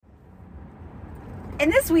In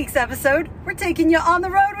this week's episode, we're taking you on the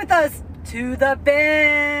road with us to the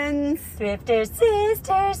bins. Thrifter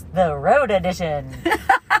Sisters, the road edition.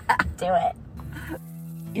 Do it.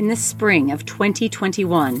 In the spring of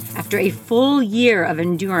 2021, after a full year of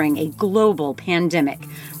enduring a global pandemic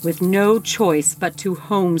with no choice but to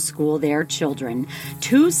homeschool their children,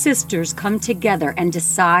 two sisters come together and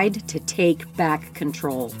decide to take back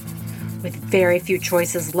control. With very few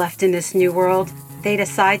choices left in this new world, they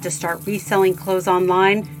decide to start reselling clothes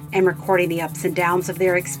online and recording the ups and downs of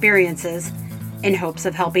their experiences in hopes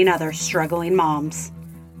of helping other struggling moms.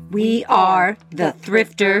 We are the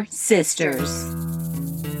Thrifter Sisters.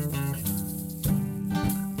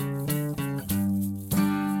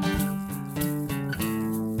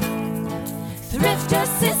 Thrifter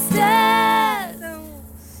Sisters!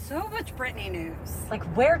 So much Britney news. Like,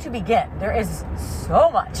 where to begin? There is so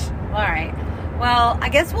much. All right. Well, I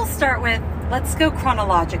guess we'll start with, let's go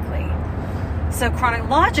chronologically. So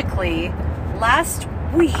chronologically, last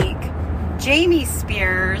week, Jamie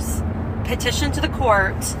Spears petitioned to the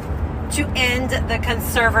court to end the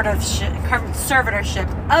conservatorship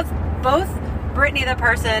of both Britney the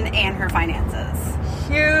person and her finances.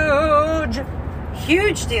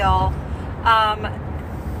 Huge deal. God,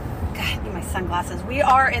 I need my sunglasses. We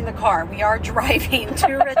are in the car. We are driving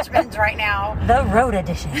to Richmond right now. The road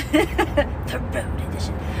edition. The road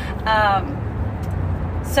edition.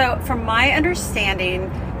 So from my understanding,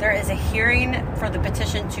 there is a hearing for the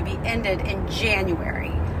petition to be ended in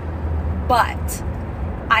January. But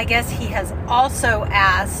I guess he has also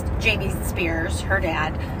asked, Jamie Spears, her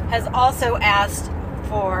dad, has also asked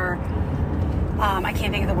for, I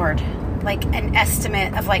can't think of the word, like an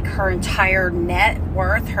estimate of like her entire net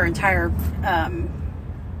worth, her entire,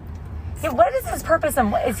 Yeah, what is his purpose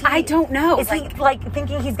and what is he? I don't know. Is he like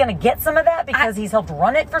thinking he's going to get some of that because he's helped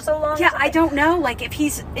run it for so long? Yeah, I don't know. Like if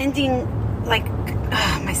he's ending, like,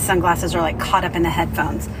 my sunglasses are like caught up in the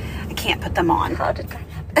headphones. I can't put them on. How did that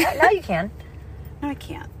happen? Now you can. No, I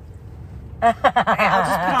can't. Okay, I'll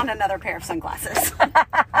just put on another pair of sunglasses.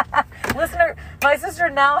 Listener, my sister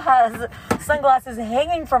now has sunglasses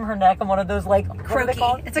hanging from her neck on one of those, like, what are they Croaky.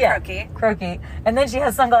 called? It's a croaky. Croaky. And then she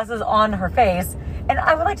has sunglasses on her face. And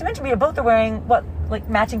I would like to mention we both are wearing,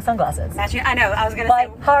 matching sunglasses. Matching, I know, I was going to Like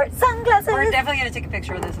say, heart sunglasses. we're definitely going to take a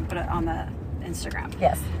picture of this and put it on the Instagram.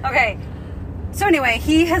 Yes. Okay. So anyway,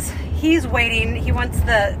 he's waiting. He wants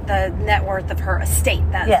the net worth of her estate,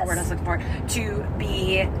 that's Yes. the word I was looking for, to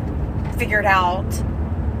be figured out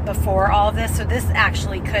before all of this. So this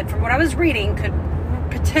actually could, from what I was reading, could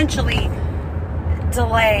potentially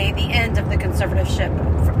delay the end of the conservatorship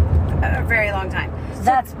for a very long time.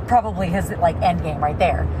 That's probably his, end game right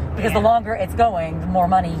there. Because Yeah. the longer it's going, the more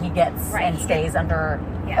money he gets Right, and he stays under.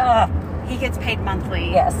 Yeah. He gets paid monthly.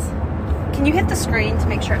 Yes. Can you hit the screen to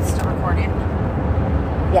make sure it's still recording?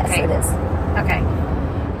 Yes, Okay. it is. Okay.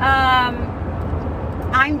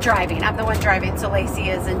 I'm driving. I'm the one driving, so Lacey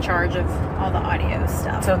is in charge of all the audio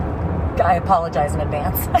stuff. So I apologize in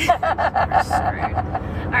advance. We're screwed.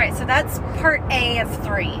 All right, so that's part A of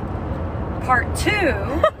 3. Part 2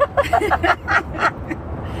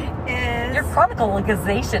 is... Your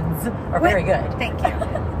chronicalizations are very good. Thank you.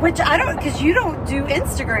 Which I don't, because you don't do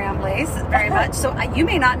Instagram, Lace, very much, so you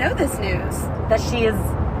may not know this news. That she is...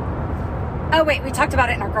 Oh, wait, we talked about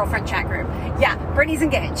it in our girlfriend chat group. Yeah, Brittany's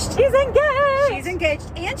engaged. She's engaged! She's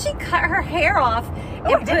engaged, and she cut her hair off.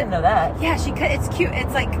 Oh, I didn't know that. Yeah, she cut. It's cute.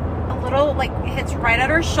 It's like a little, like, hits right at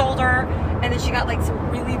her shoulder, and then she got like some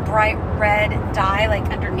really bright red dye, like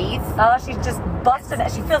underneath. Oh, she's just busted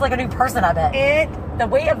it. She feels like a new person, I bet. The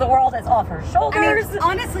weight of the world is off her shoulders. I mean,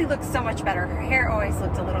 honestly, looks so much better. Her hair always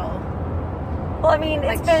looked a little. Well, I mean,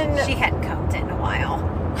 Like it's been... she hadn't combed it in a while.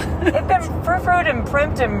 It's been frou-froued and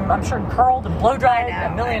primped and I'm sure curled and blow-dried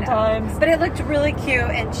a million times. But it looked really cute,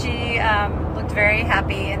 and she looked very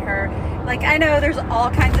happy in her. Like, I know there's all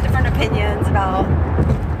kinds of different opinions about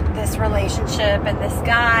this relationship and this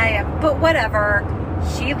guy, but whatever.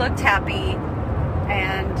 She looked happy,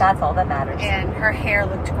 and That's all that matters. and her hair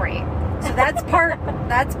looked great. So that's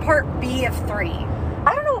part B of 3.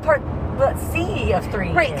 I don't know what C of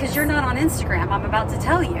 3 Right, is. because you're not on Instagram. I'm about to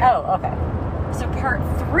tell you. Oh, okay. So part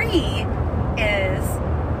 3 is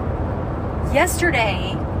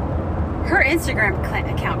yesterday her Instagram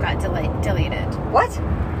account got deleted. What?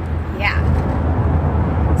 Yeah.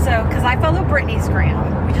 So, because I follow Brittany's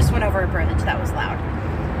gram. We just went over a bridge. That was loud.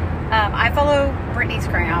 I follow Brittany's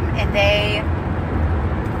gram, and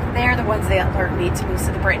they're the ones that alert me to most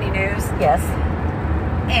of the Brittany news. Yes.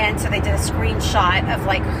 And so they did a screenshot of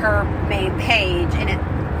like her main page, and it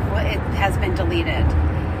has been deleted.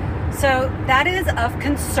 So that is of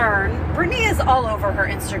concern. Brittany is all over her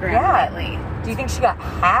Instagram lately. Do you think she got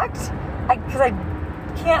hacked? Because I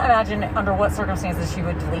can't imagine under what circumstances she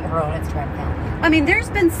would delete her own Instagram account. I mean, there's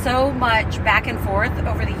been so much back and forth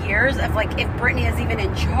over the years of like if Brittany is even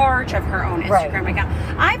in charge of her own Instagram account.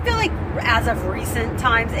 I feel like as of recent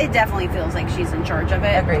times, it definitely feels like she's in charge of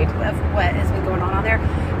it. Agreed. Of what has been going on there.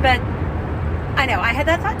 But I know, I had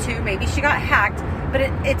that thought too. Maybe she got hacked. But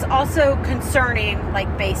it's also concerning,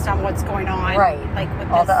 like, based on what's going on. Right. Like, with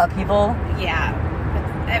all the upheaval. Yeah.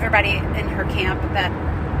 With everybody in her camp that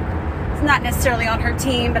is not necessarily on her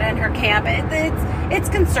team, but in her camp. It's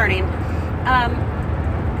concerning.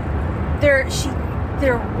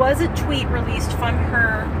 There was a tweet released from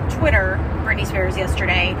her Twitter, Britney Spears,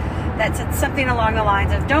 yesterday that said something along the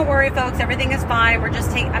lines of, "Don't worry, folks, everything is fine. I'm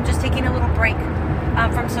just taking a little break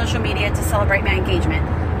from social media to celebrate my engagement."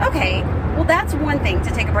 Okay, well, that's one thing, to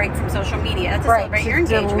take a break from social media to celebrate your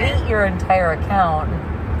engagement. Delete your entire account.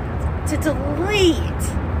 To delete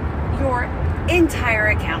your entire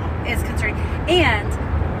account is concerning. And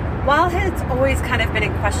while it's always kind of been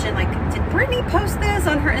in question, like, did Brittany post this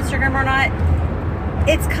on her Instagram or not?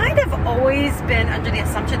 It's kind of always been under the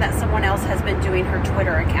assumption that someone else has been doing her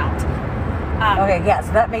Twitter account. Okay, yeah,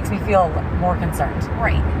 so that makes me feel more concerned.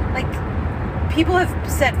 Right. Like, people have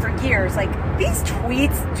said for years, like, these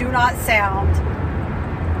tweets do not sound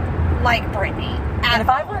like Brittany. And if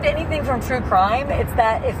I've learned anything from true crime, it's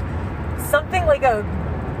that if something like a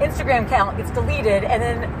Instagram account gets deleted and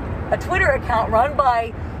then a Twitter account run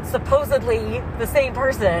by supposedly the same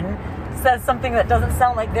person says something that doesn't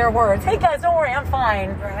sound like their words. "Hey guys, don't worry, I'm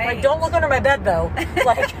fine. Right. Like, don't look under my bed though.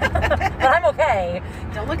 Like, but I'm okay.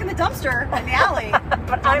 Don't look in the dumpster in the alley.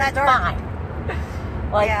 But I'm fine."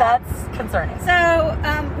 Like, that's concerning. So,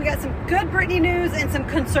 we got some good Britney news and some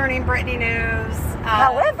concerning Britney news.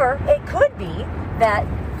 However, it could be that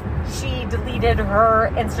she deleted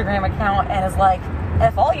her Instagram account and is like,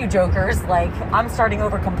 "F all you jokers, like, I'm starting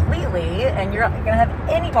over completely and you're not going to have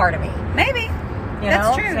any part of me." Maybe. You That's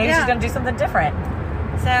know? true, So maybe she's going to do something different.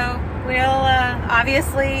 So, we'll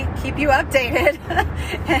obviously keep you updated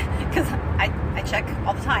because I check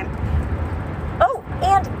all the time. Oh,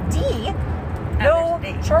 and D, no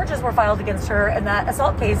charges were filed against her in that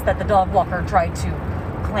assault case that the dog walker tried to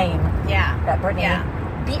claim that Brittany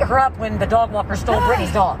beat her up when the dog walker stole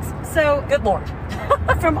Brittany's dogs. So, good Lord.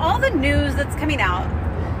 From all the news that's coming out,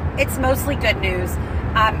 it's mostly good news.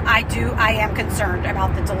 I am concerned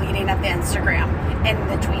about the deleting of the Instagram and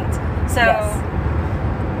the tweet. So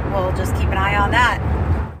we'll just keep an eye on that.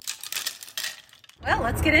 Well,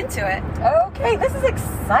 let's get into it. Okay, this is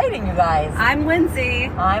exciting, you guys. I'm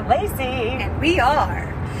Lindsay. I'm Lacey. And we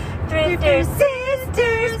are Drifter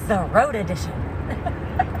Sisters, the road edition.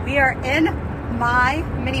 We are in my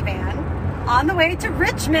minivan on the way to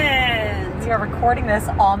Richmond. We are recording this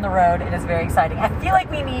on the road. It is very exciting. I feel like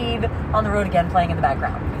we need On the Road Again playing in the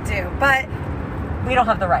background. We do, but we don't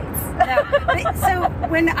have the rights. No. So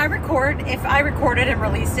when I record, if I recorded and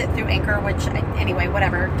released it through Anchor, which anyway,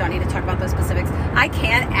 whatever, don't need to talk about those specifics. I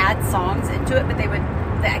can add songs into it, but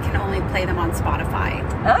I can only play them on Spotify.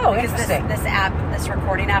 Oh, because interesting. This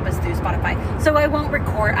recording app is through Spotify. So I won't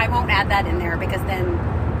add that in there because then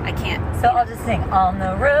I can't. So I'll just sing On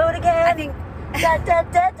the Road Again. I think. No,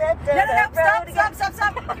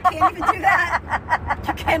 stop. You can't even do that.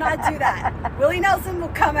 You cannot do that. Willie Nelson will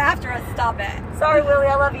come after us. Stop it. Sorry, Willie,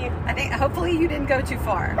 I love you. I think, hopefully you didn't go too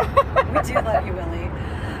far. We do love you, Willie.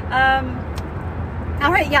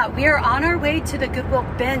 All right, we are on our way to the Goodwill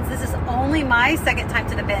Bins. This is only my second time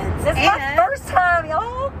to the Bins. This is my first time,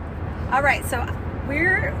 y'all. All right, so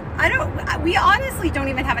we honestly don't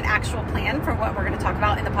even have an actual plan for what we're going to talk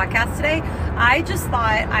about in the podcast today. I just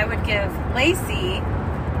thought I would give Lacey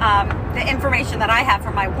the information that I have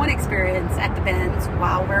from my one experience at the Bins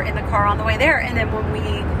while we're in the car on the way there. And then when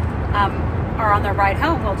we are on the ride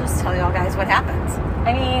home, we'll just tell y'all guys what happens.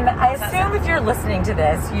 I mean, I assume if you're listening to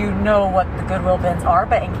this, you know what the Goodwill Bins are,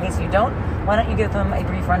 but in case you don't, why don't you give them a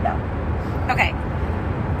brief rundown? Okay.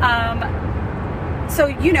 So,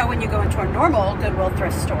 when you go into a normal Goodwill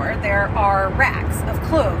thrift store, there are racks of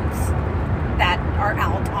clothes that are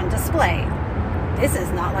out on display. This is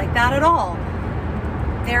not like that at all.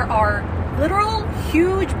 There are literal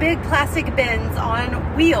huge big plastic bins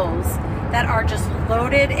on wheels that are just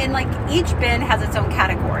loaded, and like each bin has its own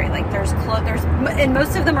category. Like and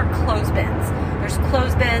most of them are clothes bins. There's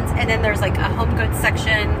clothes bins, and then there's like a home goods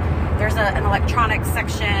section. There's an electronics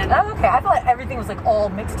section. Oh, okay. I thought everything was like all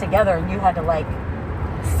mixed together and you had to like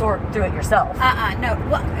sort through it yourself. No.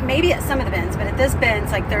 Well, maybe at some of the bins, but at this bin,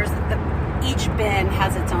 it's like each bin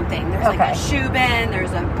has its own thing. There's like a shoe bin,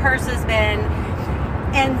 there's a purses bin,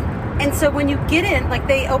 and And so when you get in, like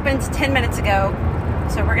they opened 10 minutes ago,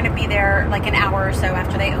 so we're going to be there like an hour or so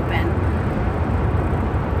after they open.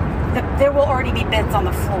 There will already be bins on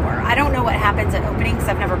the floor. I don't know what happens at opening because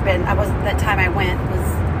I've never been. That time I went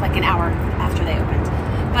was like an hour after they opened.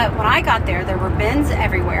 But when I got there were bins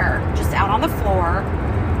everywhere, just out on the floor.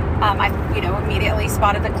 I immediately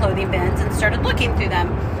spotted the clothing bins and started looking through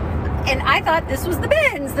them. And I thought this was the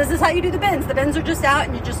bins. This is how you do the bins. The bins are just out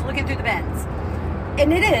and you're just looking through the bins.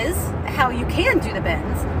 And it is how you can do the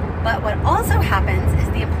bins. But what also happens is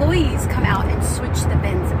the employees come out and switch the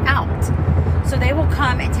bins out. So they will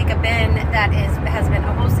come and take a bin that has been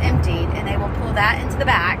almost emptied, and they will pull that into the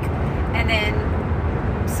back. And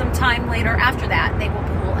then sometime later after that, they will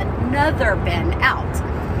pull another bin out.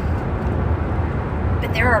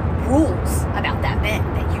 But there are rules about that bin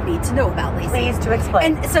that you need to know about, Lacey. Please, to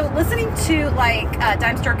explain. And so listening to like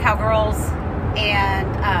Dime Store Cowgirls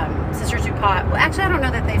and Sisters Who Pot, well, actually I don't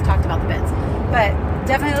know that they've talked about the bins, but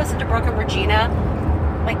definitely listen to Brooke and Regina.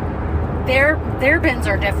 Like their bins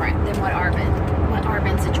are different than what our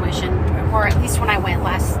bin situation, or at least when I went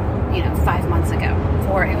last 5 months ago,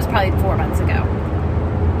 it was probably 4 months ago.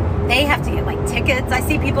 They have to get like tickets. I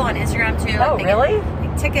see people on Instagram too. Oh, really?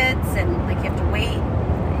 Like tickets, and like you have to wait.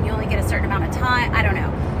 And you only get a certain amount of time. I don't know.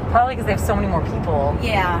 Probably because they have so many more people.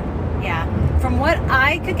 Yeah. From what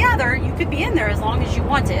I could gather, you could be in there as long as you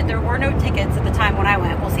wanted. There were no tickets at the time when I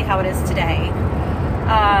went. We'll see how it is today.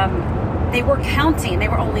 They were counting. They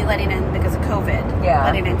were only letting in because of COVID. Yeah.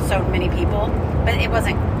 Letting in so many people, but it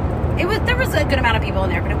wasn't. There was a good amount of people in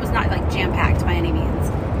there, but it was not like jam packed by any means.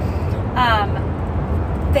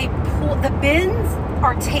 The bins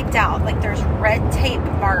are taped out. Like there's red tape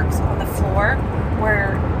marks on the floor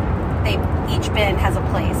where each bin has a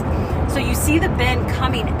place. So you see the bin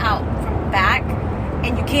coming out from the back,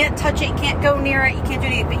 and you can't touch it, you can't go near it, you can't do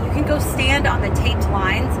anything, but you can go stand on the taped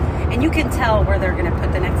lines, and you can tell where they're going to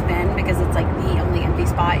put the next bin because it's like the only empty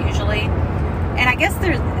spot usually. And I guess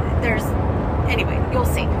there's anyway, you'll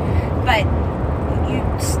see. But you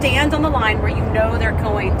stand on the line where you know they're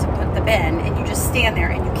going to put the bin, and you just stand there,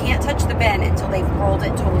 and you can't touch the bin until they've rolled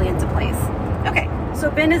it totally into place. Okay, so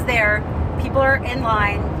bin is there. People are in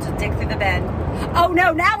line to dig through the bin. Oh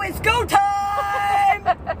no, now it's go time!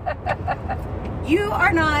 You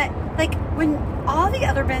are not, like, when all the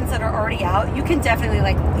other bins that are already out, you can definitely,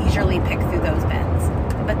 like, leisurely pick through those bins.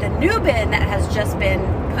 But the new bin that has just been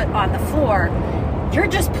put on the floor, you're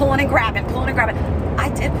just pulling and grabbing. I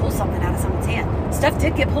did pull something out of someone's hand. Stuff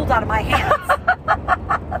did get pulled out of my hands.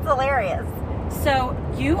 That's hilarious. So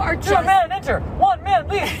you are just... 2 men enter, 1 man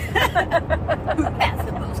leave. Who has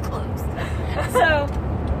the most clothes?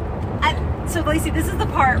 So Lacey, this is the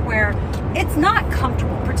part where it's not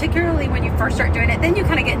comfortable, particularly when you first start doing it. Then you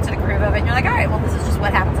kind of get into the groove of it, and you're like, all right, well, this is just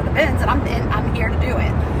what happens at the bins, and I'm here to do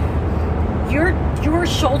it. You're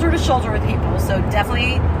shoulder to shoulder with people, so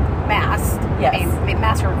definitely masked. Yes. I mean,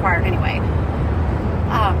 masks are required anyway.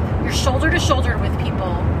 You're shoulder to shoulder with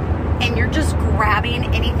people, and you're just grabbing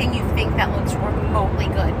anything you think that looks remotely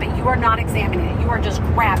good, but you are not examining it. You are just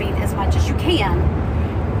grabbing as much as you can.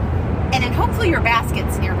 And then hopefully your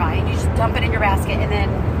basket's nearby, and you just dump it in your basket, and then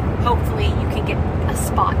hopefully you can get a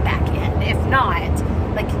spot back in. If not,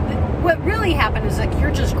 like what really happened is like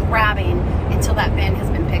you're just grabbing until that bin has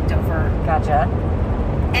been picked over. Gotcha.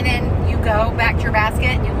 And then you go back to your basket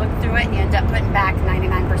and you look through it, and you end up putting back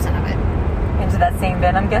 99% of it. Into that same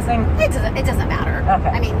bin, I'm guessing? It doesn't matter. Okay.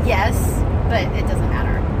 I mean, yes, but it doesn't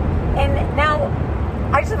matter. And now,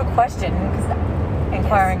 I just have a question, because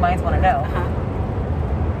inquiring minds want to know. Uh-huh.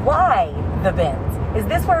 Why the bins? Is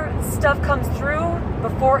this where stuff comes through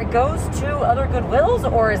before it goes to other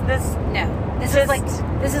Goodwills, or is this... No. This is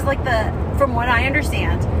like the, from what I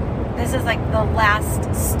understand, this is like the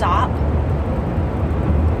last stop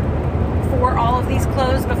for all of these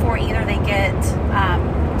clothes before either they get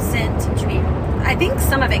sent to be... I think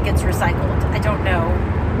some of it gets recycled. I don't know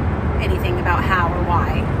anything about how or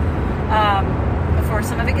why. Before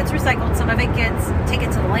some of it gets recycled, some of it gets taken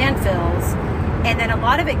to the landfills, and then a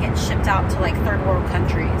lot of it gets shipped out to like third world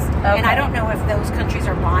countries. Okay. And I don't know if those countries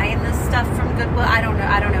are buying this stuff from Goodwill. I don't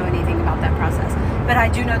know anything about that process. But I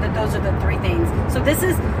do know that those are the three things. So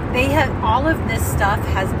all of this stuff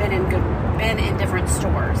has been in different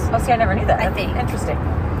stores. Oh, see, I never knew that. I think. Interesting.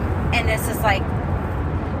 And this is like,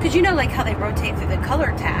 because you know like how they rotate through the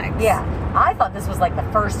color tags. Yeah. I thought this was like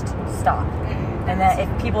the first stop. Mm-hmm. And that if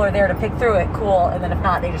people are there to pick through it, cool. And then if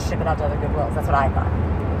not, they just ship it out to other Goodwills. That's what I thought.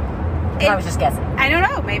 I was just guessing. I don't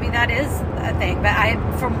know. Maybe that is a thing. But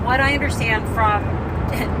from what I understand from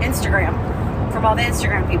Instagram, from all the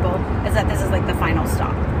Instagram people, is that this is like the final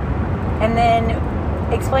stop. And then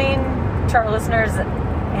explain to our listeners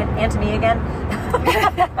and to me again.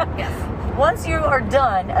 Yes. Once you are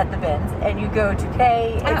done at the bins and you go to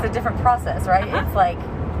pay, it's Oh. a different process, right? Uh-huh. It's like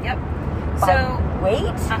Yep. by So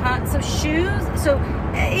weight. So shoes. So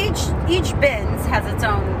each bins has its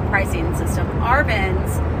own pricing system. Our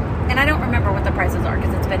bins, and I don't remember what the prices are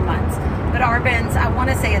because it's been months. But our bins, I want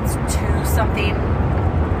to say it's $2 something,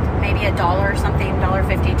 maybe $1 something,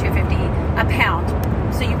 $1.50, $2.50 a pound.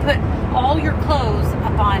 So you put all your clothes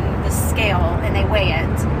up on the scale and they weigh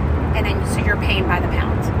it, and then so you're paying by the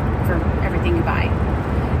pound for everything you buy.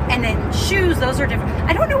 And then shoes, those are different.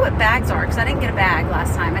 I don't know what bags are because I didn't get a bag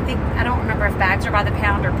last time. I don't remember if bags are by the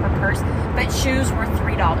pound or per purse, but shoes were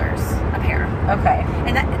 $3 a pair. Okay.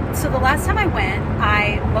 And so the last time I went,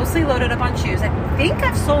 I mostly loaded up on shoes. I think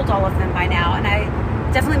I've sold all of them by now, and I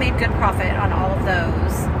definitely made good profit on all of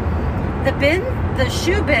those. The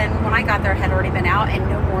shoe bin, when I got there, had already been out, and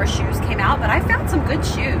no more shoes came out, but I found some good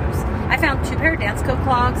shoes. I found 2 pair of Dansko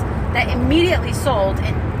clogs that immediately sold,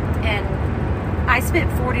 and I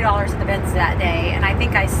spent $40 at the bins that day, and I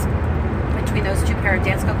think between those 2 pair of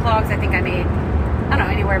Dansko clogs, I think I made, I don't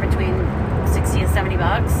know, anywhere between 60 and 70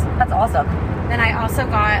 bucks. That's awesome. Then I also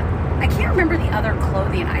got, I can't remember the other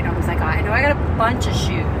clothing items I got. I know I got a bunch of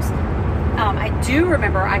shoes. I do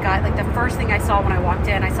remember I got, like, the first thing I saw when I walked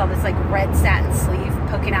in, I saw this, like, red satin sleeve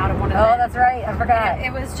poking out of one of the... Oh, that's right. I forgot.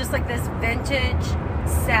 It was just, like, this vintage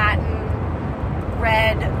satin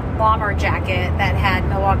red bomber jacket that had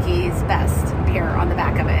Milwaukee's Best beer on the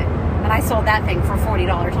back of it. And I sold that thing for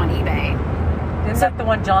 $40 on eBay. Isn't that the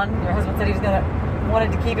one John, your husband, said he was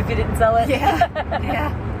wanted to keep if you didn't sell it? Yeah,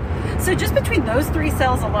 yeah. So just between those 3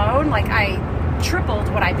 sales alone, like, I tripled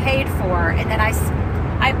what I paid for, and then I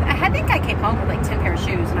think I came home with like 10 pair of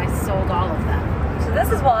shoes, and I sold all of them. So this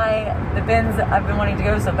is why the bins I've been wanting to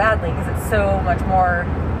go so badly, because it's so much more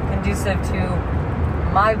conducive to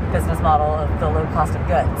my business model of the low cost of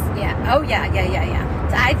goods. Yeah. Oh, yeah.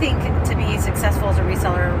 So I think to be successful as a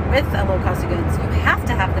reseller with a low cost of goods, you have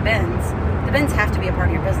to have the bins. The bins have to be a part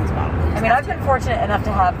of your business model. I mean, I've been fortunate enough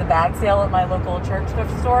to have the bag sale at my local church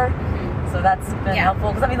thrift store, so that's been helpful.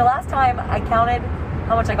 Because I mean, the last time I counted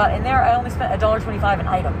how much I got in there, I only spent $1.25 an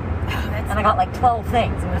item, and I got like 12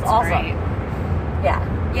 things. It was awesome. Great. Yeah.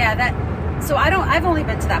 So I've only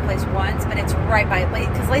been to that place once, but it's right by,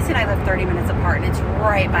 because Lacey and I live 30 minutes apart, and it's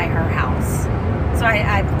right by her house. So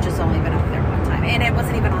I've just only been up there one time, and it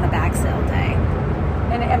wasn't even on a bag sale day.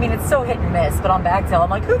 And I mean, it's so hit and miss, but on bag sale, I'm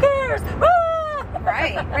like, who cares?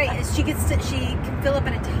 Right. She can fill up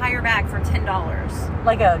an entire bag for $10.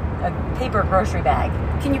 Like a paper grocery bag.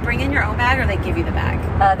 Can you bring in your own bag, or they give you the bag?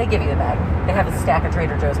 They give you the bag. They have a stack of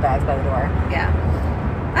Trader Joe's bags by the door. Yeah.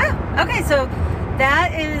 Oh, okay. So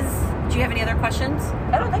that is. Do you have any other questions?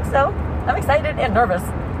 I don't think so. I'm excited and nervous.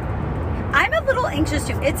 I'm a little anxious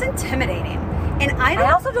too. It's intimidating, and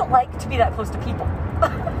I also don't like to be that close to people.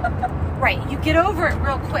 Right. You get over it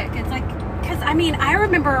real quick. It's like, because I mean, I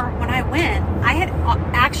remember when I went, I had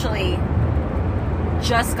actually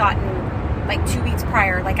just gotten, like 2 weeks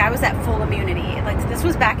prior, like I was at full immunity. Like this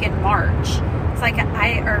was back in March. It's like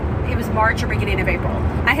it was March or beginning of April.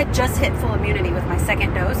 I had just hit full immunity with my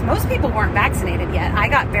second dose. Most people weren't vaccinated yet. I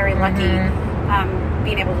got very lucky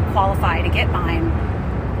being able to qualify to get mine.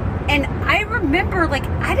 And I remember, like,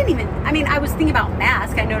 I was thinking about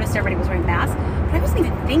masks. I noticed everybody was wearing masks, but I wasn't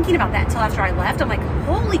even thinking about that until after I left. I'm like,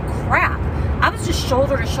 holy crap. I was just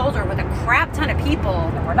shoulder to shoulder with a crap ton of people.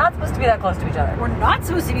 And we're not supposed to be that close to each other. We're not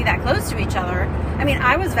supposed to be that close to each other. I mean,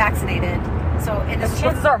 I was vaccinated, so... And the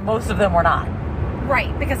chances are most of them were not.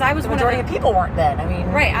 Right, because I was the majority of people weren't then. I mean...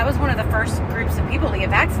 Right, I was one of the first groups of people to get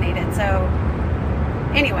vaccinated, so...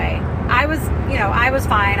 Anyway, I was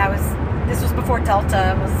fine. This was before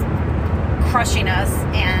Delta was crushing us,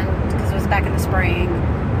 and because it was back in the spring,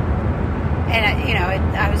 and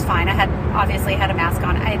I was fine. I obviously had a mask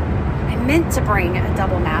on. I meant to bring a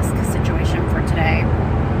double mask situation for today,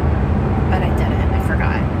 but I didn't. I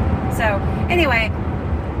forgot. So anyway,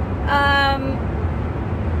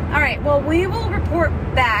 all right. Well, we will report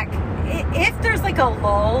back if there's like a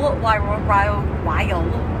lull while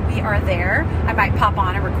we are there. I might pop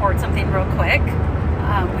on and record something real quick.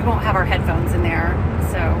 We won't have our headphones in there,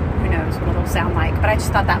 so who knows what it'll sound like. But I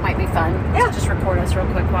just thought that might be fun to just record us real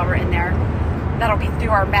quick while we're in there. That'll be through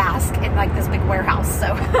our mask in like this big warehouse,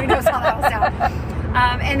 so who knows how that'll sound.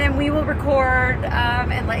 And then we will record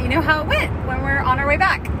and let you know how it went when we're on our way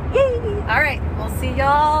back. Yay! All right, we'll see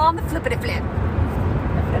y'all on the flippity flip.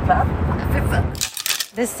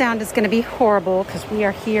 This sound is going to be horrible because we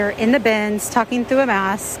are here in the bins talking through a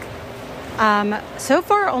mask. So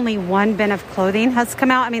far, only one bin of clothing has come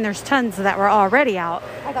out. I mean, there's tons that were already out.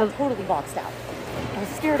 I got totally boxed out. was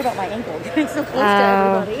scared about my ankle getting so close to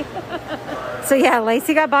Oh. everybody. So yeah,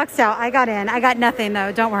 Lacey got boxed out. I got in. I got nothing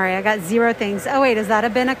though. Don't worry. I got 0 things. Oh wait, is that a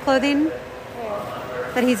bin of clothing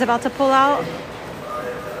that he's about to pull out?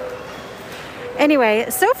 Anyway,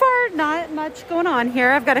 so far not much going on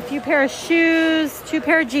here. I've got a few pair of shoes, 2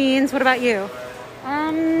 pair of jeans. What about you?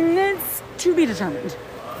 It's to be determined.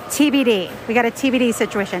 TBD. We got a TBD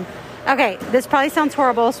situation. Okay, this probably sounds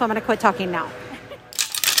horrible, so I'm going to quit talking now.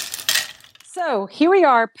 So here we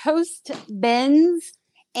are, post bins,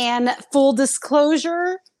 and full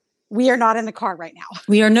disclosure, we are not in the car right now.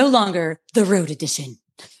 We are no longer the road edition.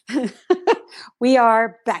 We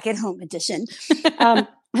are back at home edition.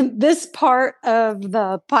 This part of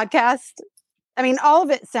the podcast, I mean, all of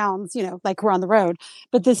it sounds, like we're on the road,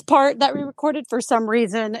 but this part that we recorded for some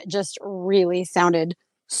reason just really sounded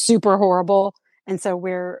super horrible. And so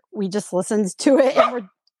we just listened to it and we're,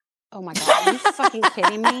 oh my God, are you fucking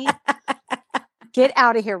kidding me? Get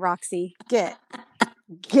out of here, Roxy. Get.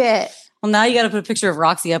 Well, now you got to put a picture of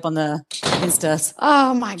Roxy up on the Instas.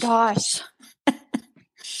 Oh my gosh.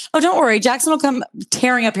 Oh, don't worry. Jackson will come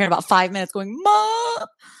tearing up here in about 5 minutes going, Mom.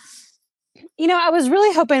 I was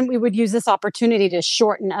really hoping we would use this opportunity to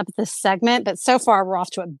shorten up this segment, but so far we're off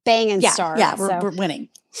to a banging start. Yeah, so. we're winning.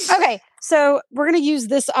 Okay, so we're going to use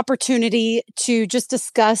this opportunity to just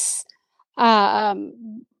discuss,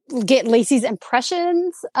 get Lacey's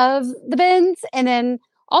impressions of the bins, and then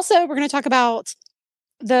also we're going to talk about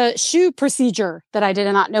the shoe procedure that I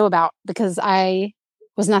did not know about because I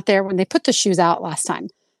was not there when they put the shoes out last time.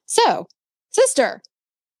 So, sister,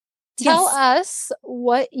 tell us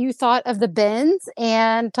what you thought of the bins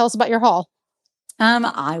and tell us about your haul.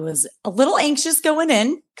 I was a little anxious going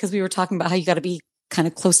in because we were talking about how you got to be kind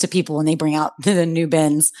of close to people when they bring out the new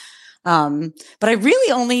bins. But I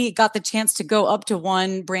really only got the chance to go up to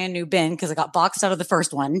one brand new bin because I got boxed out of the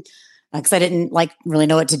first one because I didn't really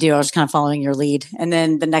know what to do. I was kind of following your lead. And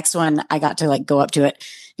then the next one, I got to go up to it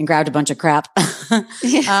and grabbed a bunch of crap.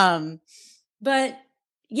 But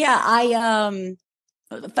yeah, I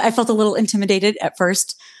felt a little intimidated at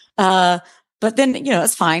first. But then,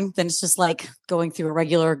 it's fine. Then it's just like going through a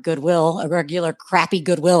regular crappy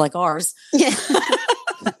Goodwill like ours. Yeah.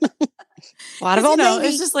 A lot of old lady.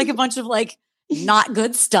 It's just like a bunch of not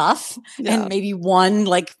good stuff and maybe one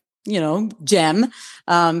gem.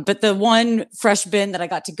 But the one fresh bin that I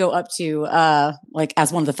got to go up to,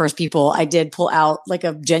 as one of the first people, I did pull out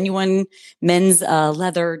a genuine men's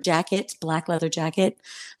leather jacket, black leather jacket.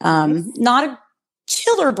 Not a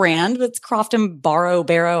killer brand, but it's Crofton Barrow.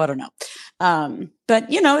 I don't know. But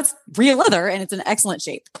it's real leather and it's in excellent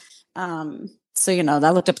shape. So, I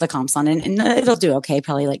looked up the comps on it and it'll do okay,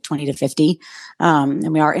 probably 20 to 50.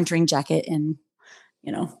 And we are entering jacket and,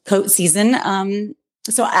 coat season.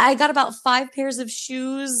 So I got about 5 pairs of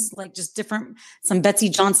shoes, just some Betsy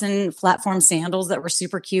Johnson platform sandals that were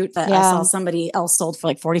super cute that I saw somebody else sold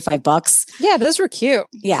for $45. Yeah, those were cute.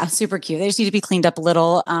 Yeah, super cute. They just need to be cleaned up a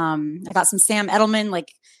little. I got some Sam Edelman,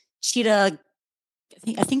 cheetah,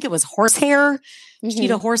 I think it was horsehair,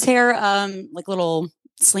 cheetah horsehair, little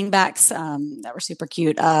slingbacks that were super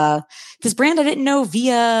cute. This brand I didn't know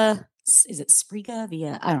is it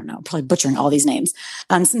Spriga? I don't know, probably butchering all these names.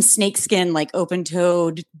 Some snakeskin,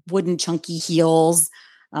 open-toed, wooden chunky heels.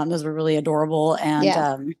 Those were really adorable. And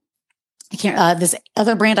I can't, this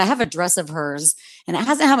other brand, I have a dress of hers and it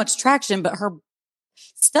hasn't had much traction, but her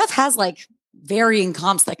stuff has varying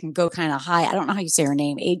comps that can go kind of high. I don't know how you say her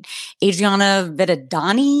name. Adriana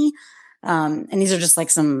Vedadani. And these are just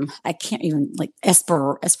some, I can't even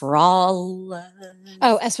Esperal.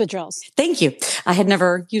 Oh, espadrilles. Thank you. I had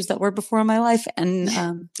never used that word before in my life. And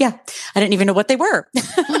I didn't even know what they were.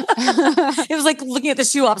 It was looking at the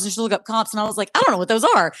shoe ops and she looked up comps and I was I don't know what those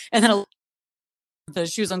are. And then I looked at the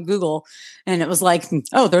shoes on Google and it was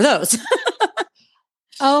oh, they're those.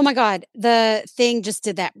 Oh my God. The thing just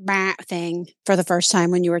did that thing for the first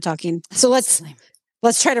time when you were talking. So let's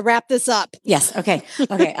try to wrap this up. Yes. Okay.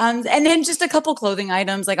 Okay. And then just a couple clothing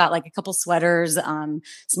items. I got a couple sweaters,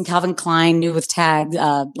 some Calvin Klein new with tags,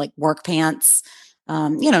 work pants.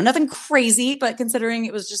 Nothing crazy, but considering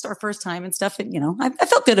it was just our first time and stuff, and I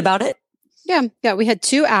felt good about it. Yeah. Yeah. We had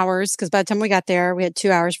 2 hours because by the time we got there, we had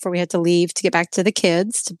 2 hours before we had to leave to get back to the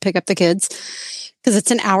kids, to pick up the kids because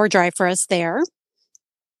it's an hour drive for us there.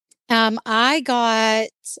 I got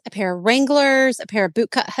a pair of Wranglers, a pair of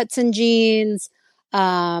bootcut Hudson jeans,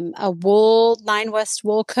 a wool 9 West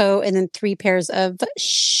wool coat, and then 3 pairs of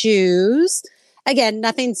shoes. Again,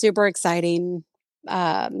 nothing super exciting.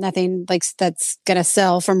 Nothing that's gonna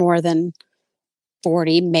sell for more than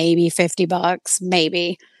 40, maybe $50,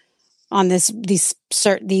 maybe on these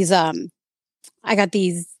I got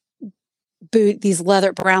these these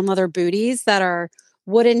brown leather booties that are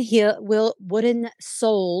wooden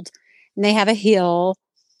soled, and they have a heel,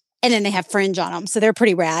 and then they have fringe on them. So they're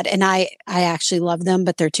pretty rad. And I actually love them,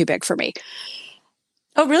 but they're too big for me.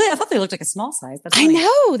 Oh, really? I thought they looked like a small size. That's I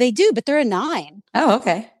know they do, but they're a 9. Oh,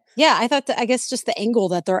 okay. Yeah. I guess just the angle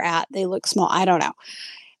that they're at, they look small. I don't know.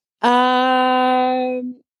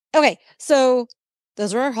 Okay. So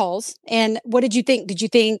those were our hauls. And what did you think? Did you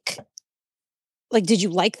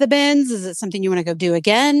like the bins? Is it something you want to go do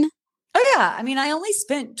again? Oh yeah. I mean, I only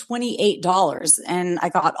spent $28 and I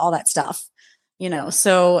got all that stuff,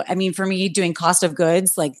 So, I mean, for me doing cost of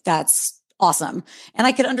goods, like that's awesome. And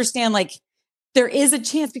I could understand like there is a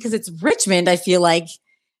chance because it's Richmond. I feel like,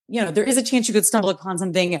 there is a chance you could stumble upon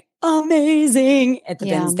something amazing at the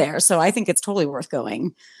bins there. So I think it's totally worth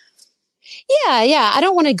going. Yeah. Yeah. I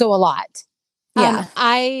don't want to go a lot. Yeah.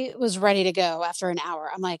 I was ready to go after an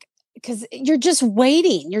hour. I'm like, because you're just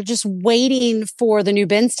waiting. You're just waiting for the new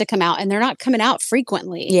bins to come out, and they're not coming out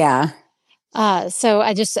frequently. Yeah. So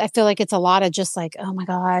I feel like it's a lot of just like, oh my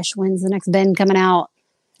gosh, when's the next bin coming out?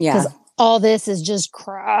 Yeah. Because all this is just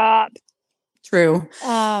crap. True.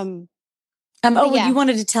 You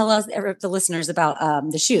wanted to tell us, the listeners, about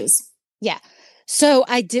the shoes. Yeah. So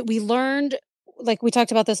we learned, like we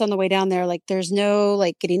talked about this on the way down there, like there's no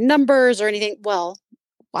like getting numbers or anything. Well,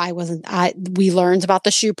 we learned about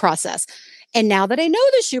the shoe process. And now that I know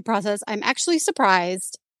the shoe process, I'm actually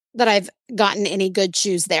surprised that I've gotten any good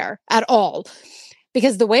shoes there at all.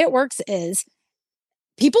 Because the way it works is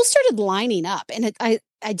people started lining up, and I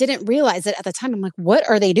didn't realize it at the time. I'm like, what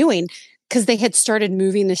are they doing? Because they had started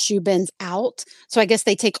moving the shoe bins out. So I guess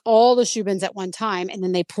they take all the shoe bins at one time, and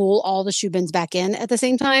then they pull all the shoe bins back in at the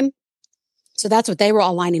same time. So that's what they were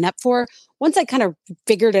all lining up for. Once I kind of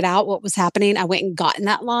figured it out, what was happening, I went and got in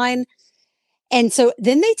that line. And so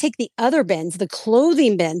then they take the other bins, the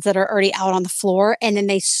clothing bins that are already out on the floor, and then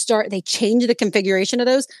they change the configuration of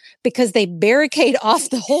those because they barricade off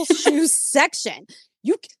the whole shoe section.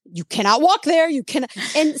 You cannot walk there. You cannot.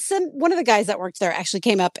 And one of the guys that worked there actually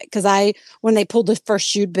came up because when they pulled the first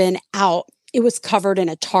shoe bin out, it was covered in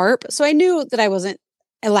a tarp. So I knew that I wasn't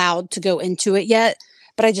allowed to go into it yet,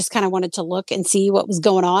 but I just kind of wanted to look and see what was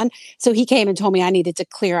going on. So he came and told me I needed to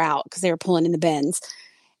clear out because they were pulling in the bins.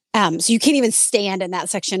 So you can't even stand in that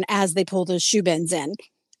section as they pull those shoe bins in.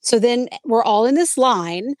 So then we're all in this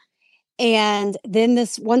line. And then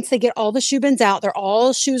once they get all the shoe bins out,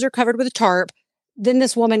 shoes are covered with a tarp. Then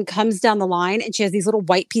this woman comes down the line and she has these little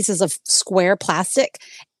white pieces of square plastic.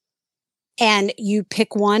 And you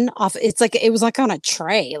pick one off. It was like on a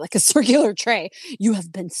tray, like a circular tray. You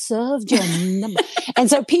have been served your number. And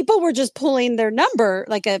so people were just pulling their number,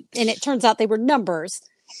 and it turns out they were numbers.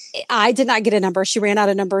 I did not get a number. She ran out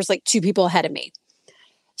of numbers like 2 people ahead of me.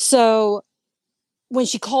 So when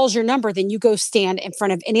she calls your number, then you go stand in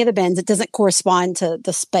front of any of the bins. It doesn't correspond to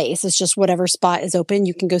the space. It's just whatever spot is open.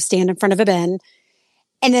 You can go stand in front of a bin.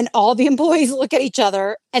 And then all the employees look at each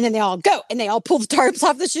other, and then they all go and they all pull the tarps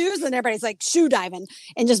off the shoes, and everybody's like shoe diving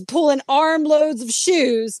and just pulling armloads of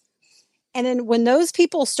shoes. And then when those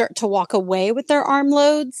people start to walk away with their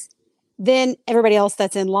armloads, then everybody else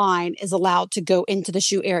that's in line is allowed to go into the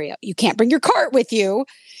shoe area. You can't bring your cart with you.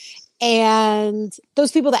 And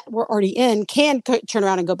those people that were already in can turn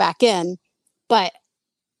around and go back in. But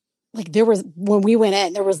when we went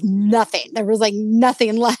in, there was nothing. There was like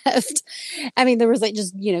nothing left. I mean, there was like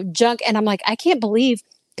just, junk. And I'm like, I can't believe,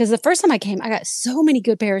 because the first time I came, I got so many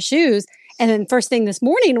good pair of shoes. And then first thing this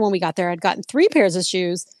morning when we got there, I'd gotten 3 pairs of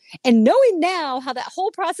shoes. And knowing now how that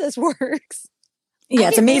whole process works. Yeah,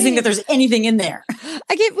 it's amazing that there's anything in there.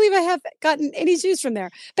 I can't believe I have gotten any shoes from there.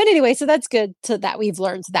 But anyway, so that's good that we've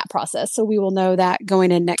learned that process. So we will know that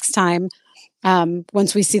going in next time,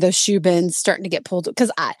 once we see those shoe bins starting to get pulled.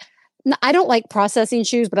 Because I don't like processing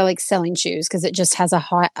shoes, but I like selling shoes because it just has a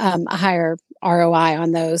higher ROI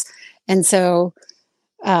on those. And so,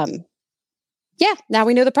 now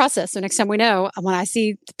we know the process. So next time we know, when I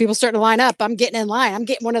see people starting to line up, I'm getting in line. I'm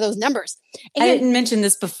getting one of those numbers. And I didn't mention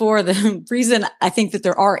this before. The reason I think that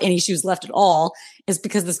there are any shoes left at all is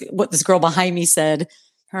because what this girl behind me said.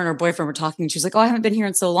 Her and her boyfriend were talking. She was like, "Oh, I haven't been here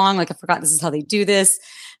in so long. Like, I forgot this is how they do this."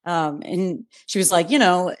 And she was like,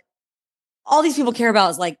 all these people care about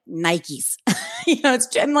is like Nikes.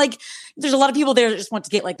 I'm like, there's a lot of people there that just want to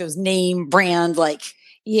get like those name brand,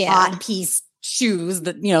 odd piece shoes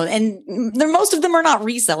that, and most of them are not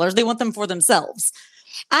resellers. They want them for themselves.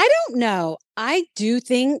 I don't know. I do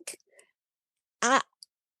think, I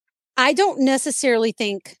don't necessarily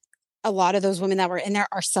think a lot of those women that were in there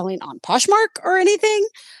are selling on Poshmark or anything,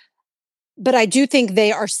 but I do think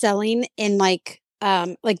they are selling in like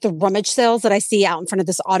like the rummage sales that I see out in front of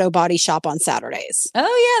this auto body shop on Saturdays. Oh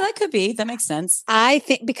yeah, that could be. That makes sense. I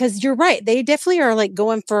think because you're right. They definitely are like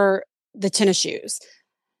going for the tennis shoes.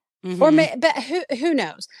 Mhm. Or but who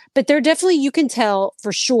knows? But they're definitely, you can tell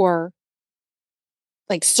for sure,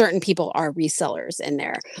 like certain people are resellers in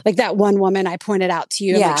there. Like that one woman I pointed out to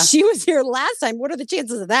you. Yeah. Like, she was here last time. What are the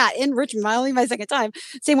chances of that in Richmond? Only my second time.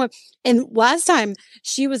 Same one. And last time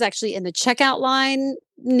she was actually in the checkout line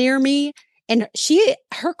near me. And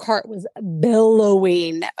her cart was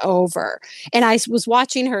billowing over. And I was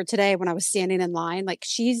watching her today when I was standing in line. Like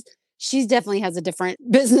she's definitely has a different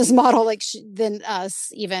business model than us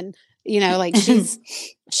even, like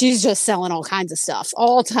she's just selling all kinds of stuff,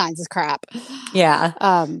 all kinds of crap. Yeah.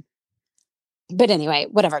 But anyway,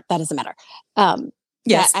 whatever, that doesn't matter.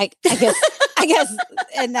 Yes. I guess,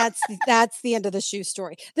 and that's the end of the shoe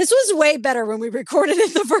story. This was way better when we recorded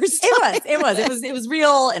it the first time. It was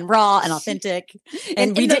real and raw and authentic.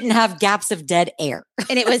 And we didn't have gaps of dead air.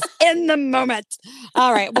 And it was in the moment.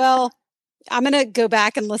 All right. Well, I'm going to go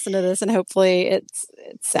back and listen to this and hopefully it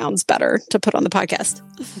sounds better to put on the podcast.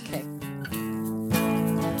 Okay.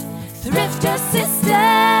 Thrifter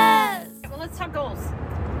Sisters. Well, let's talk goals.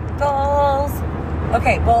 Goals.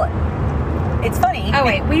 Okay, well, it's funny. Oh,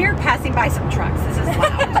 wait. We are passing by some trucks. This is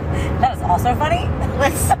loud. That is also funny.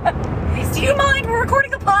 Let's. Do you mind? We're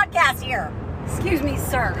recording a podcast here. Excuse me,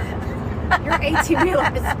 sir. Your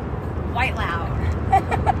 18-wheeler is quite loud.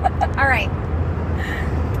 All right.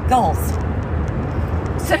 Goals.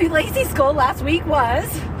 So Lacey's goal last week was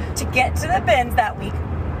To get to the bins that week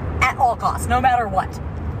at all costs, no matter what.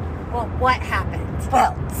 well, what happened?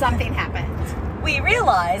 Well, Something happened. we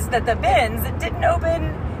realized that the bins didn't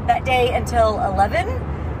open that day until 11,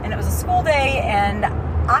 and it was a school day, and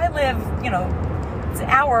I live, it's an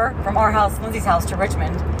hour from our house, Lindsay's house, to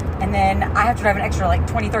Richmond, and then I have to drive an extra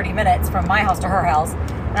 20-30 minutes from my house to her house,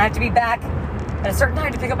 and I have to be back at a certain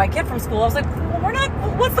time to pick up my kid from school. I was like,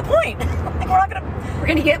 well, what's the point? We're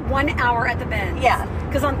gonna get 1 hour at the bins. Yeah.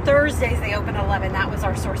 Because on Thursdays they open at 11. That was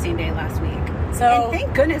our sourcing day last week. So- and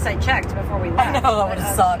thank goodness I checked before we left. I know, that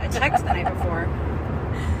would've sucked. I checked the night before.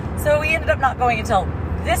 So we ended up not going until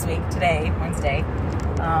this week, today, Wednesday.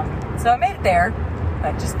 So I made it there,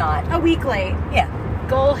 but just not. A week late. Yeah.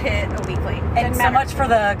 Goal hit a week late. And Didn't so matter. much for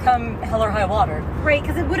the come hell or high water. Right,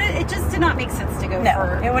 because it just did not make sense to go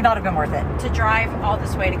No, it would not have been worth it. to drive all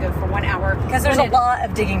this way to go for 1 hour. Because there's a lot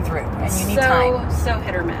of digging through, and you need time. So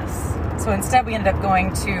hit or miss. So instead, we ended up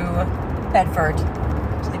going to Bedford,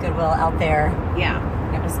 to the Goodwill out there. Yeah.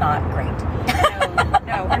 It was not great.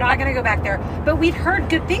 No, we're not going to go back there. But we'd heard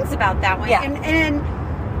good things about that one. Yeah. And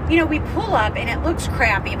we pull up and it looks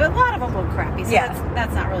crappy, but a lot of them look crappy. So Yeah.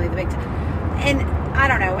 that's not really the big And I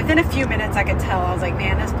don't know, within a few minutes I could tell. I was like,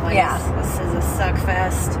 man, this place, this is a suck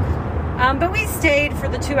fest. But we stayed for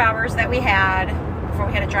the 2 hours that we had before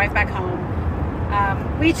we had to drive back home.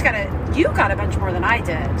 We each you got a bunch more than I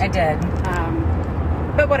did. I did.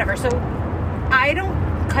 But whatever. So I don't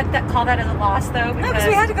call that as a loss though, Because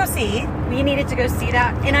we had to go see. we needed to go see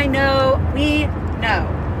that. And we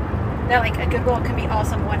know that like a Goodwill can be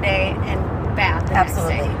awesome one day and bad the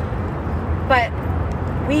Absolutely. next day. But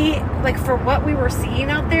we, for what we were seeing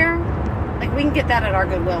out there, we can get that at our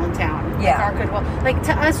Goodwill in town. Yeah. Our Goodwill.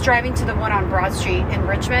 To us driving to the one on Broad Street in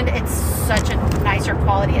Richmond, it's such a nicer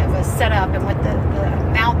quality of a setup, and with the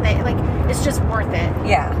amount it's just worth it.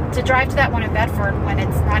 Yeah. To drive to that one in Bedford when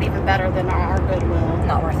it's not even better than our Goodwill.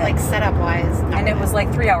 Not worth it. Setup wise. And it was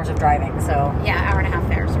 3 hours of driving, so. Yeah, hour and a half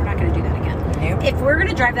there, so we're not going to do that again. Nope. If we're going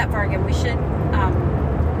to drive that far again, we should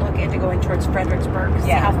look into going towards Fredericksburg.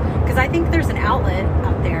 Yeah. Because I think there's an outlet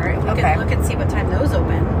out there, and we Okay. can look and see what time those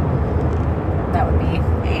open. That would be.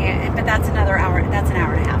 But that's another hour. That's an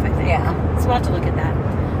hour and a half, I think. Yeah. So we'll have to look at that.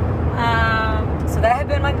 So that had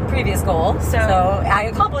been my previous goal. So I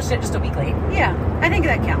accomplished it just a week late. Yeah, I think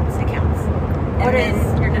that counts. It counts.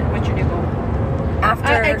 What's your new goal?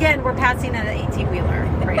 After Again, we're passing an 18-wheeler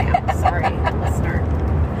right now. Sorry, listener.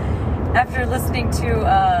 After listening to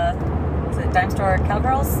was it Dime Store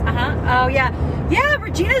Cowgirls? Oh yeah. Yeah,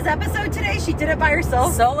 Regina's episode today. She did it by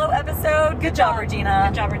herself. Solo episode. Good job, Regina.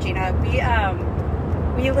 Good job, Regina.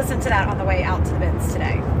 We listened to that on the way out to the bins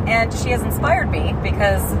today. And she has inspired me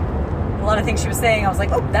because a lot of things she was saying, I was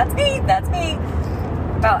like, oh, that's me.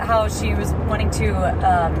 About how she was wanting to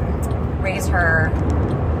raise her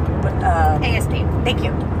ASP. Thank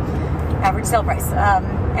you. Average sale price.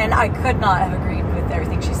 And I could not have agreed with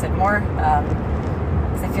everything she said more.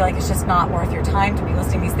 Because I feel like it's just not worth your time to be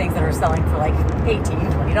listing these things that are selling for $18,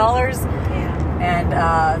 $20. Yeah. And,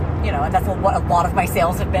 and that's what a lot of my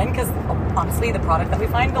sales have been, because honestly, the product that we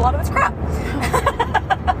find, a lot of it's crap.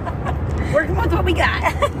 Working with what we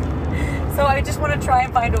got. So I just want to try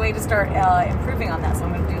and find a way to start improving on that. So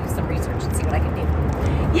I'm going to do some research and see what I can do.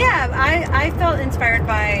 Yeah, I felt inspired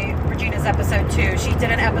by Regina's episode too. She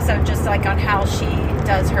did an episode just like on how she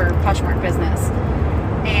does her Poshmark business.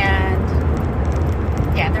 And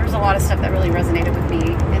yeah, there was a lot of stuff that really resonated with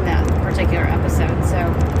me in that particular episode. So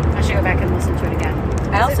I should go back and listen to it again.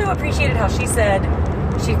 I also appreciated how she said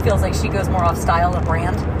she feels like she goes more off style and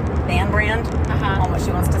brand on what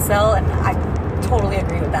she wants to sell. And I totally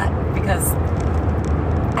agree with that because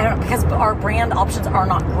our brand options are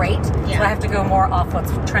not great. Yeah. So I have to go more off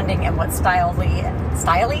what's trending and what's styly. Yeah,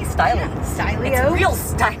 stylio. It's real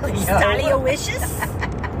stylio. Stylio-icious.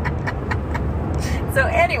 So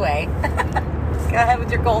anyway, go ahead with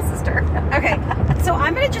your goal, sister. Okay. So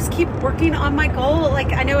I'm going to just keep working on my goal.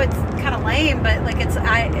 Like, I know it's kind of lame, but like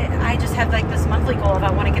I just have like this monthly goal of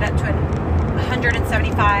I want to get up to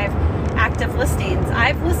 175 active listings.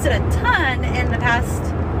 I've listed a ton in the past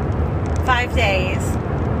 5 days.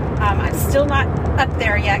 I'm still not up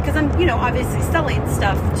there yet because I'm, obviously selling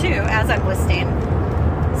stuff too as I'm listing.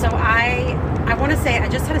 So I want to say I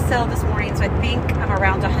just had a sale this morning, so I think I'm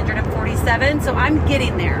around 147. So I'm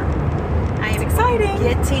getting there. It's exciting.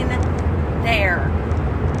 Getting there.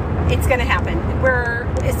 It's going to happen.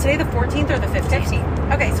 Is today the 14th or the 15th?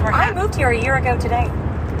 15th. Okay, so I moved here a year ago today.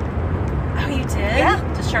 Oh, you did? Yeah.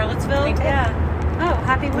 To Charlottesville? I did. Yeah. Oh,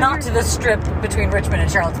 happy winter. Not to the strip between Richmond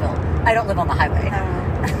and Charlottesville. I don't live on the highway.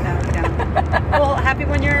 No, you don't. Well, happy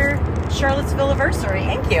 1 year Charlottesville anniversary.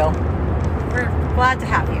 Thank you. We're glad to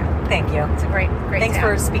have you. Thank you. It's a great Thanks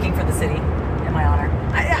town. for speaking for the city in my honor.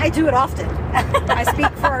 I do it often. I speak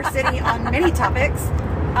for our city on many topics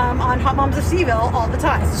on Hot Moms of Seaville all the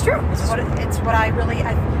time. This is true. It's where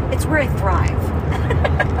I thrive.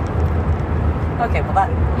 Okay,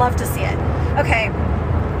 well Love to see it. Okay.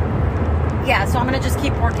 Yeah, so I'm going to just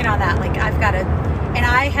keep working on that. Like, I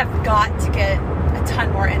have got to get a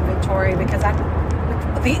ton more inventory because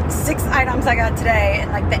with the 6 items I got today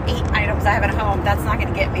and like the 8 items I have at home, that's not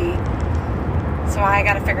going to get me. So I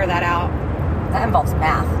got to figure that out. That involves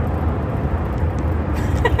math.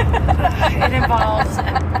 It involves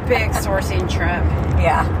a big sourcing trip.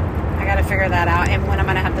 Yeah. I got to figure that out and when I'm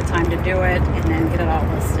going to have the time to do it and then get it all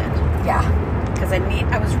listed. Yeah. Because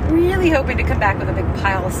I was really hoping to come back with a big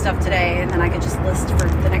pile of stuff today and then I could just list for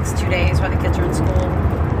the next 2 days while the kids are in school.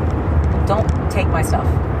 Don't take my stuff.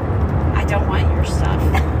 I don't want your stuff.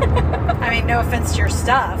 I mean, no offense to your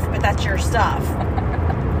stuff, but that's your stuff.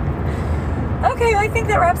 Okay, I think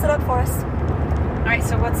that wraps it up for us. All right,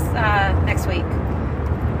 so what's next week?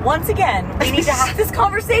 Once again, we need to have this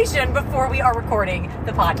conversation before we are recording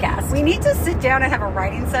the podcast. We need to sit down and have a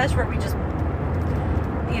writing session where we just,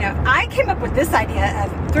 I came up with this idea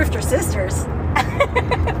of Thrifter Sisters.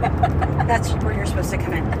 That's where you're supposed to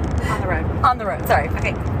come in. On the road. On the road, sorry.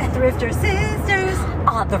 Okay. Thrifter Sisters.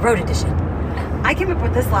 On the road edition. I came up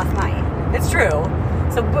with this last night. It's true.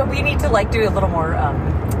 So but we need to do a little more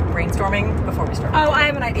brainstorming before we start. Oh, I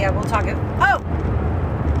have an idea. We'll talk it. Oh!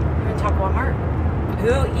 We're going to talk Walmart.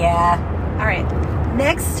 Ooh, yeah. All right.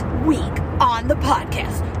 Next week on the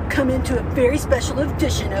podcast, come into a very special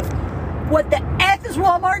edition of What the F is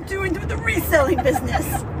Walmart doing to the reselling business?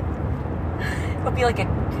 It'll be like a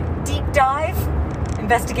deep dive,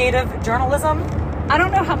 investigative journalism. I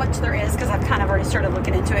don't know how much there is because I've kind of already started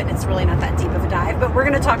looking into it and it's really not that deep of a dive. But we're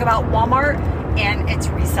going to talk about Walmart and its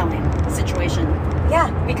reselling situation. Yeah,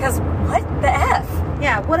 because what the F?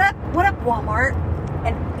 Yeah, what up Walmart?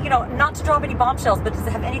 And, not to drop any bombshells, but does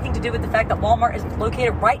it have anything to do with the fact that Walmart is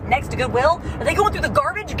located right next to Goodwill? Are they going through the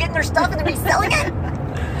garbage and getting their stuff and then reselling it?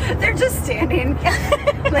 They're just standing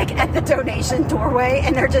like at the donation doorway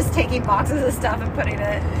and they're just taking boxes of stuff and putting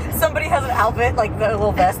it. Somebody has an outfit, like the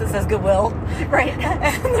little vest that says Goodwill. Right.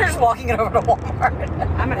 And they're just walking it over to Walmart.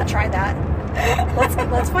 I'm going to try that.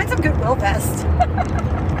 Let's find some Goodwill vests.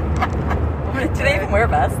 Do they even wear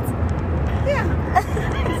vests? Yeah.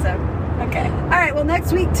 So. Okay. All right. Well,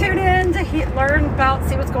 next week, tune in to see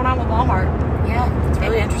what's going on with Walmart. Yeah, it's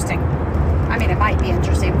really interesting. I mean, it might be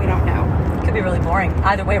interesting. We don't know. It could be really boring.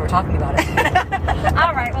 Either way, we're talking about it.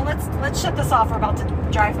 All right. Well, let's shut this off. We're about to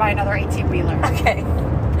drive by another 18-wheeler. Okay.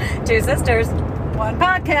 2 sisters. 1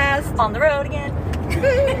 podcast. On the road again.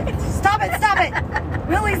 Stop it.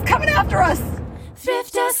 Willie's coming after us.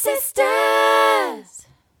 Thrifter Sisters.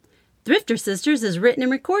 Thrifter Sisters is written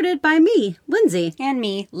and recorded by me, Lindsay. And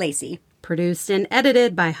me, Lacey. Produced and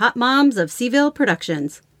edited by Hot Moms of Seaville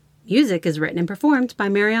Productions. Music is written and performed by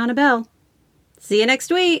Mariana Bell. See you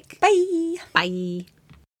next week. Bye. Bye.